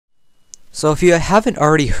So if you haven't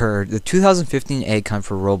already heard, the 2015 egg hunt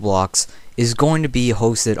for Roblox is going to be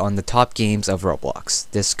hosted on the top games of Roblox.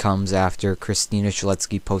 This comes after Christina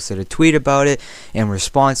Shaletsky posted a tweet about it in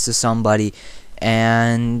response to somebody,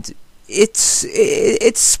 and it's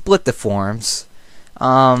split the forums.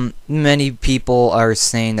 Many people are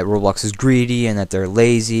saying that Roblox is greedy and that they're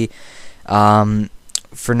lazy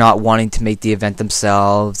for not wanting to make the event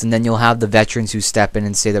themselves, and then you'll have the veterans who step in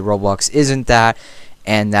and say that Roblox isn't that,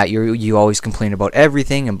 and that you always complain about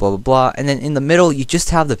everything and blah blah blah. And then in the middle you just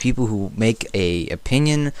have the people who make a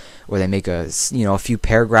opinion, or they make a few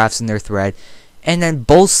paragraphs in their thread, and then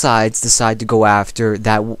both sides decide to go after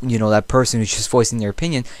that that person who's just voicing their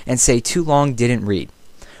opinion and say too long, didn't read.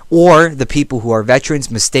 Or the people who are veterans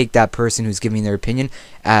mistake that person who's giving their opinion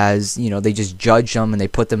as, they just judge them and they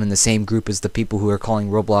put them in the same group as the people who are calling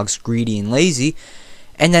Roblox greedy and lazy.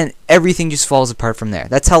 And then everything just falls apart from there.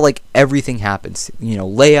 That's how everything happens.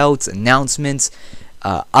 Layouts, announcements,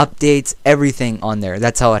 updates, everything on there.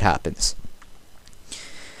 That's how it happens.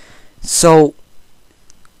 So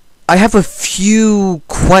I have a few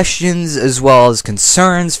questions as well as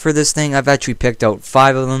concerns for this thing. I've actually picked out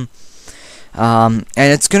 5 of them. And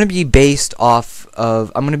it's going to be based off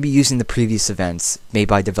of, I'm going to be using the previous events made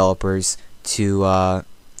by developers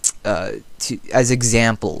as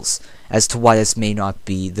examples as to why this may not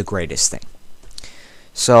be the greatest thing.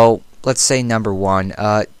 So let's say number 1,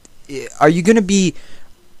 are you going to be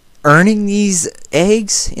earning these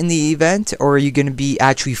eggs in the event, or are you going to be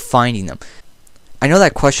actually finding them? I know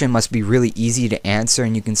that question must be really easy to answer,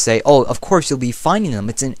 and you can say, oh, of course you'll be finding them,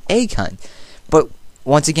 it's an egg hunt. But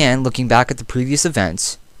once again, looking back at the previous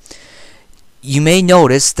events, you may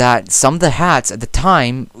notice that some of the hats at the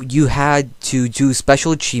time, you had to do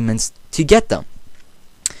special achievements to get them.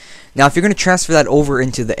 Now, if you're going to transfer that over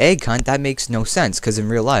into the egg hunt, that makes no sense, because in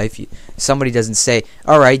real life, somebody doesn't say,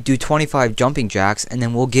 "Alright, do 25 jumping jacks, and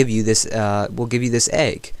then we'll give you this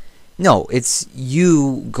egg." No, it's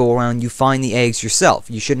you go around, you find the eggs yourself.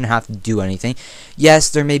 You shouldn't have to do anything. Yes,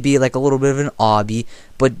 there may be a little bit of an obby,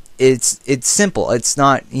 but it's simple. It's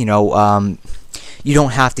not, you don't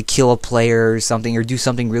have to kill a player or something, or do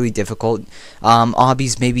something really difficult.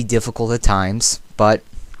 Obbies may be difficult at times, but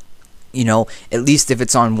at least if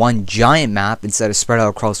it's on one giant map instead of spread out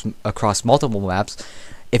across multiple maps,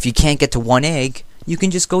 if you can't get to one egg, you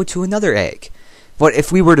can just go to another egg. But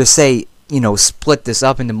if we were to say, split this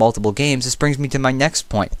up into multiple games, this brings me to my next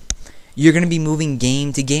point. You're going to be moving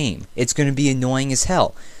game to game. It's going to be annoying as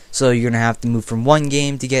hell. So you're going to have to move from one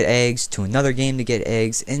game to get eggs to another game to get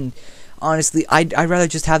eggs, and honestly, I'd rather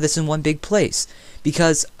just have this in one big place.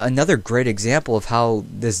 Because another great example of how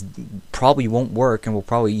this probably won't work and will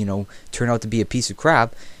probably, turn out to be a piece of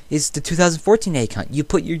crap is the 2014 egg hunt. You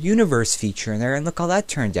put your universe feature in there, and look how that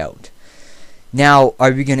turned out. Now,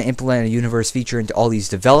 are we going to implement a universe feature into all these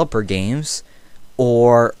developer games?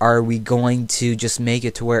 Or are we going to just make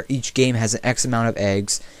it to where each game has an X amount of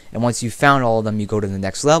eggs, and once you've found all of them, you go to the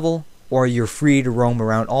next level? Or you're free to roam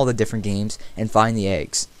around all the different games and find the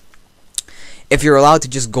eggs? If you're allowed to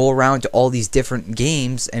just go around to all these different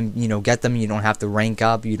games and, get them, you don't have to rank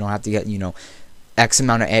up, you don't have to get, X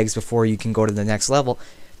amount of eggs before you can go to the next level,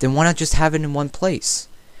 then why not just have it in one place?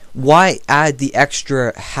 Why add the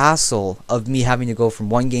extra hassle of me having to go from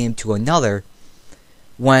one game to another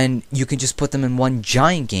when you can just put them in one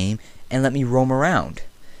giant game and let me roam around?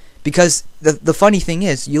 Because the funny thing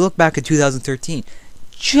is, you look back at 2013,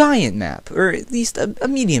 giant map, or at least a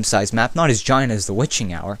medium-sized map, not as giant as the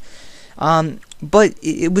Witching Hour. But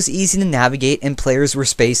it was easy to navigate, and players were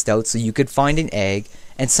spaced out, so you could find an egg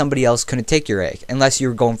and somebody else couldn't take your egg, unless you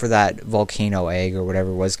were going for that volcano egg or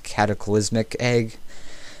whatever it was, cataclysmic egg.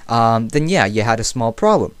 Then yeah, you had a small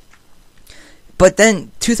problem. But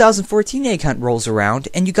then 2014 egg hunt rolls around,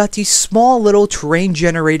 and you got these small little terrain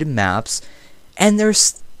generated maps, and they're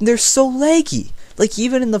so laggy.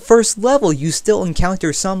 Even in the first level, you still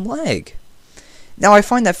encounter some lag. Now I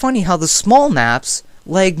find that funny how the small maps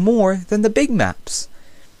lag more than the big maps.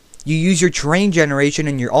 You use your terrain generation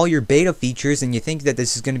and all your beta features, and you think that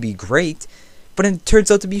this is going to be great, but it turns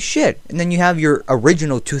out to be shit. And then you have your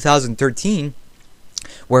original 2013,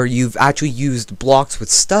 where you've actually used blocks with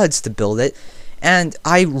studs to build it, and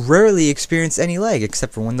I rarely experienced any lag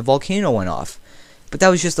except for when the volcano went off. But that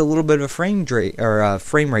was just a little bit of a frame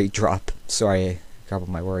rate drop. Sorry, I garbled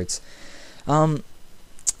my words.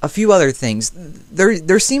 A few other things.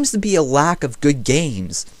 There seems to be a lack of good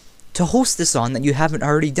games to host this on that you haven't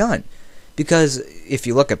already done. because if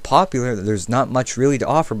you look at popular, there's not much really to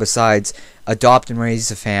offer besides Adopt and Raise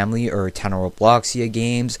a Family or 10 Robloxia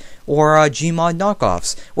games or Gmod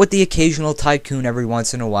knockoffs with the occasional tycoon every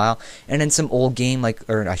once in a while, and then some old game like,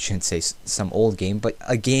 or I shouldn't say some old game, but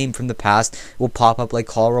a game from the past will pop up like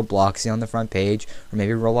Call Robloxia on the front page, or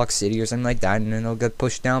maybe Roblox City or something like that, and then it'll get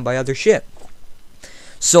pushed down by other shit.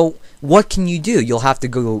 So what can you do? You'll have to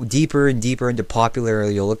go deeper and deeper into popular, or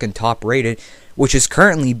you'll look in top rated, which is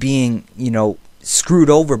currently being, screwed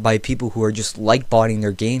over by people who are just like-botting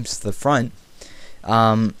their games to the front.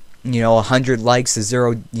 100 likes to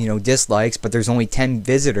 0, dislikes, but there's only 10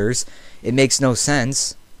 visitors. It makes no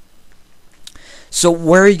sense. So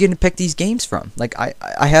where are you going to pick these games from? Like, I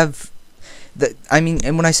have...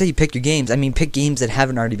 and when I say you pick your games, I mean pick games that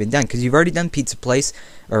haven't already been done, because you've already done Pizza Place,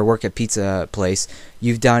 or Work at Pizza Place.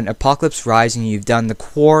 You've done Apocalypse Rising, you've done The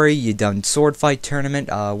Quarry, you've done Sword Fight Tournament.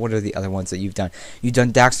 What are the other ones that you've done? You've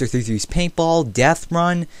done Daxter 33's Paintball, Death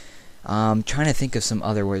Run. Trying to think of some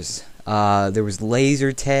other words. There was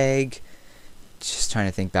Laser Tag. Just trying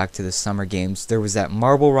to think back to the summer games. There was that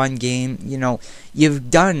Marble Run game. You've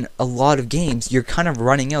done a lot of games. You're kind of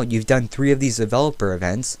running out. You've done 3 of these developer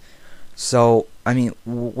events. So,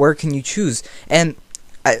 where can you choose? And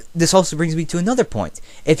this also brings me to another point.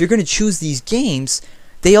 If you're going to choose these games,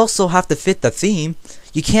 they also have to fit the theme.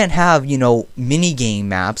 You can't have, mini-game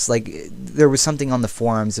maps. Like, there was something on the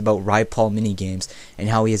forums about Ripull mini-games and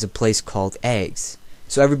how he has a place called Eggs.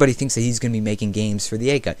 So everybody thinks that he's going to be making games for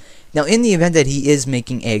the egg hunt. Now, in the event that he is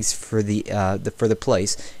making eggs for the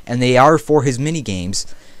place, and they are for his mini-games,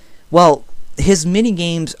 well, his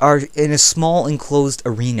mini-games are in a small enclosed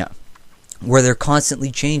arena where they're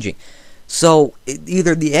constantly changing. So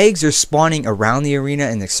either the eggs are spawning around the arena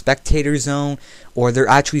in the spectator zone, or they're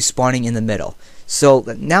actually spawning in the middle. So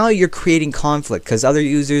now you're creating conflict, because other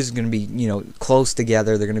users are going to be close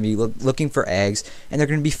together. They're going to be looking for eggs, and they're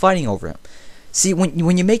going to be fighting over them. See,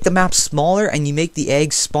 when you make the map smaller and you make the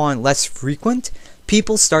eggs spawn less frequent,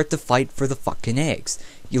 people start to fight for the fucking eggs.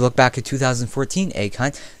 You look back at 2014 Egg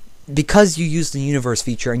Hunt, because you used the universe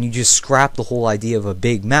feature and you just scrapped the whole idea of a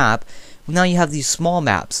big map. Now you have these small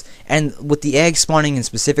maps, and with the eggs spawning in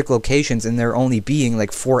specific locations and there only being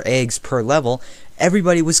like 4 eggs per level,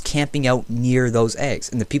 everybody was camping out near those eggs,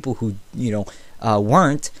 and the people who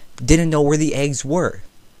weren't didn't know where the eggs were,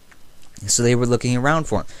 so they were looking around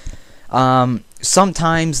for them.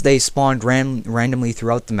 Sometimes they spawned randomly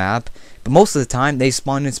throughout the map, but most of the time they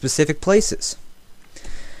spawned in specific places.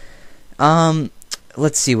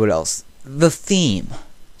 Let's see what else. The theme.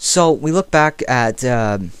 So we look back at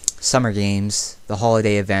summer games, the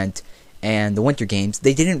holiday event, and the winter games.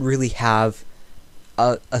 They didn't really have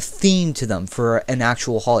a theme to them for an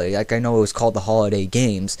actual holiday. Like, I know it was called the holiday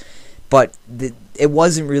games, but it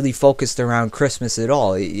wasn't really focused around Christmas at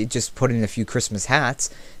all. It just put in a few Christmas hats.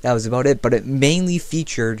 That was about it. But it mainly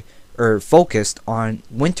featured or focused on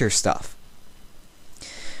winter stuff.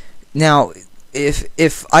 Now,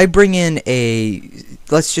 if I bring in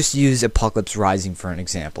let's just use Apocalypse Rising for an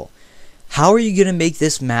example. How are you going to make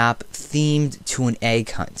this map themed to an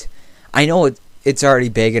egg hunt? I know it's already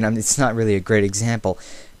big, and it's not really a great example.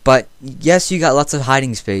 But yes, you got lots of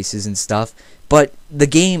hiding spaces and stuff. But the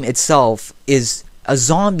game itself is a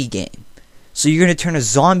zombie game. So you're going to turn a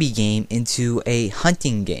zombie game into a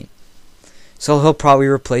hunting game. So he'll probably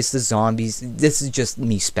replace the zombies. This is just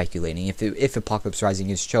me speculating. If Apocalypse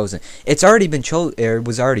Rising is chosen, it's already been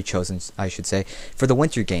was already chosen, I should say, for the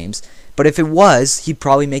winter games. But if it was, he'd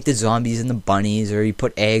probably make the zombies and the bunnies, or he'd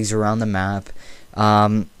put eggs around the map,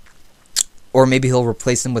 or maybe he'll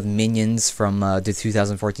replace them with minions from the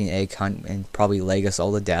 2014 Egg Hunt and probably leg us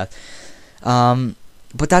all to death.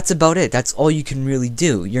 But that's about it. That's all you can really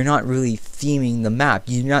do. You're not really theming the map.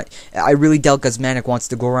 I really doubt Guzmanic wants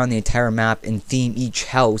to go around the entire map and theme each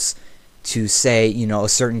house to say, a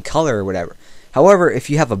certain color or whatever. However, if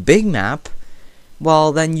you have a big map,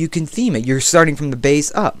 well, then you can theme it. You're starting from the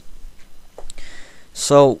base up.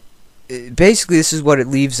 So, basically, this is what it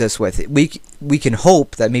leaves us with. We can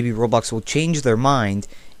hope that maybe Roblox will change their mind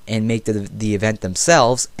and make the event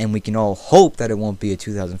themselves, and we can all hope that it won't be a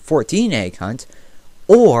 2014 Egg Hunt.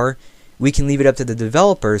 Or we can leave it up to the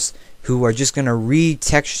developers, who are just going to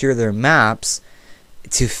retexture their maps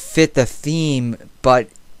to fit the theme, but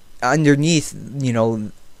underneath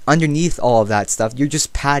all of that stuff, you're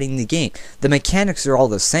just padding the game. The mechanics are all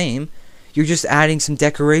the same. You're just adding some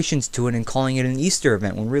decorations to it and calling it an Easter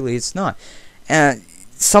event, when really it's not.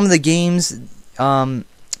 Some of the games,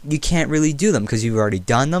 you can't really do them because you've already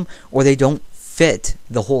done them, or they don't fit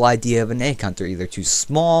the whole idea of an egg hunt. They're either too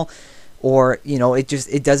small, or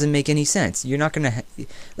it doesn't make any sense. You're not gonna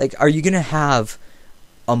are you gonna have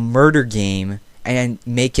a murder game and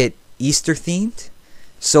make it Easter themed?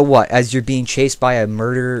 So what? As you're being chased by a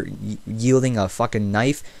murderer yielding a fucking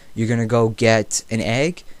knife, you're gonna go get an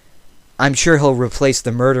egg? I'm sure he'll replace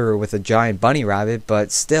the murderer with a giant bunny rabbit,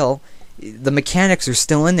 but still, the mechanics are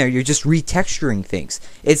still in there. You're just retexturing things.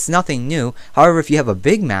 It's nothing new. However, if you have a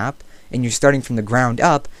big map and you're starting from the ground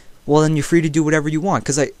up, well, then you're free to do whatever you want.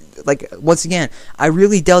 Because once again, I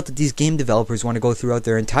really doubt that these game developers want to go throughout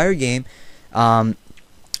their entire game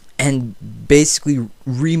and basically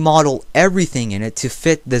remodel everything in it to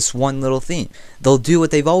fit this one little theme. They'll do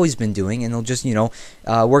what they've always been doing, and they'll just,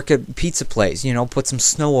 work at pizza place, put some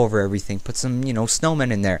snow over everything, put some,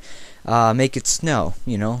 snowmen in there, make it snow,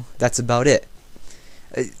 that's about it.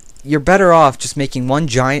 You're better off just making one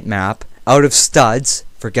giant map out of studs,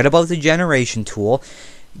 forget about the generation tool,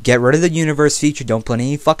 get rid of the universe feature, don't put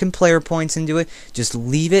any fucking player points into it, just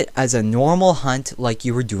leave it as a normal hunt like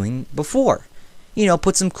you were doing before.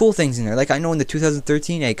 Put some cool things in there. Like I know in the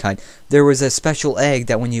 2013 egg hunt, there was a special egg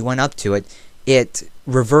that when you went up to it, it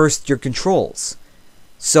reversed your controls.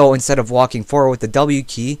 So instead of walking forward with the W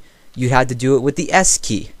key, you had to do it with the S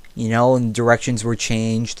key. And directions were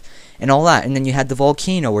changed and all that. And then you had the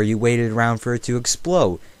volcano where you waited around for it to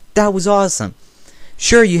explode. That was awesome.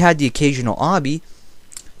 Sure, you had the occasional obby,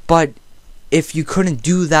 but if you couldn't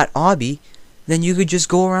do that obby, then you could just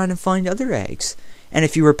go around and find other eggs. And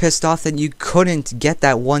if you were pissed off that you couldn't get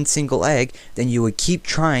that one single egg, then you would keep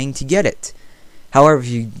trying to get it. However, if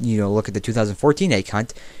you look at the 2014 egg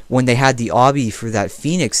hunt, when they had the obby for that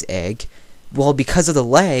phoenix egg, well, because of the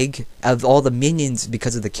lag of all the minions,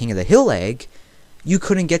 because of the King of the Hill egg, you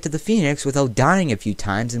couldn't get to the phoenix without dying a few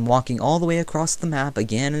times and walking all the way across the map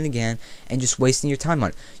again and again and just wasting your time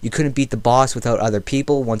on it. You couldn't beat the boss without other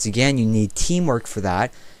people. Once again, you need teamwork for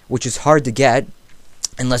that, which is hard to get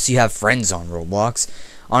unless you have friends on Roblox.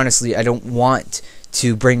 Honestly, I don't want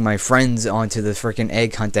to bring my friends onto the freaking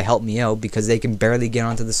egg hunt to help me out because they can barely get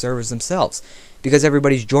onto the servers themselves. Because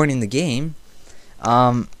everybody's joining the game,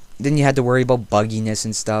 then you had to worry about bugginess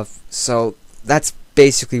and stuff. So that's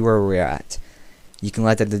basically where we're at. You can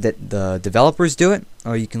let the developers do it,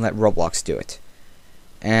 or you can let Roblox do it.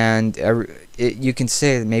 And you can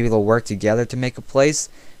say that maybe they'll work together to make a place,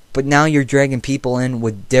 but now you're dragging people in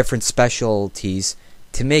with different specialties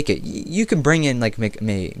to make it. You can bring in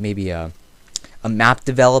maybe a map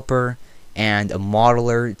developer and a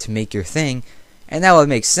modeler to make your thing, and that would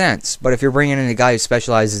make sense. But if you're bringing in a guy who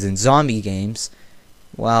specializes in zombie games,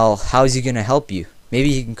 well, how's he gonna help you?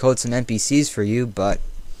 Maybe he can code some NPCs for you, but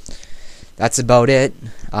that's about it.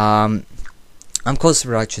 I'm Close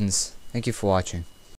Productions. Thank you for watching.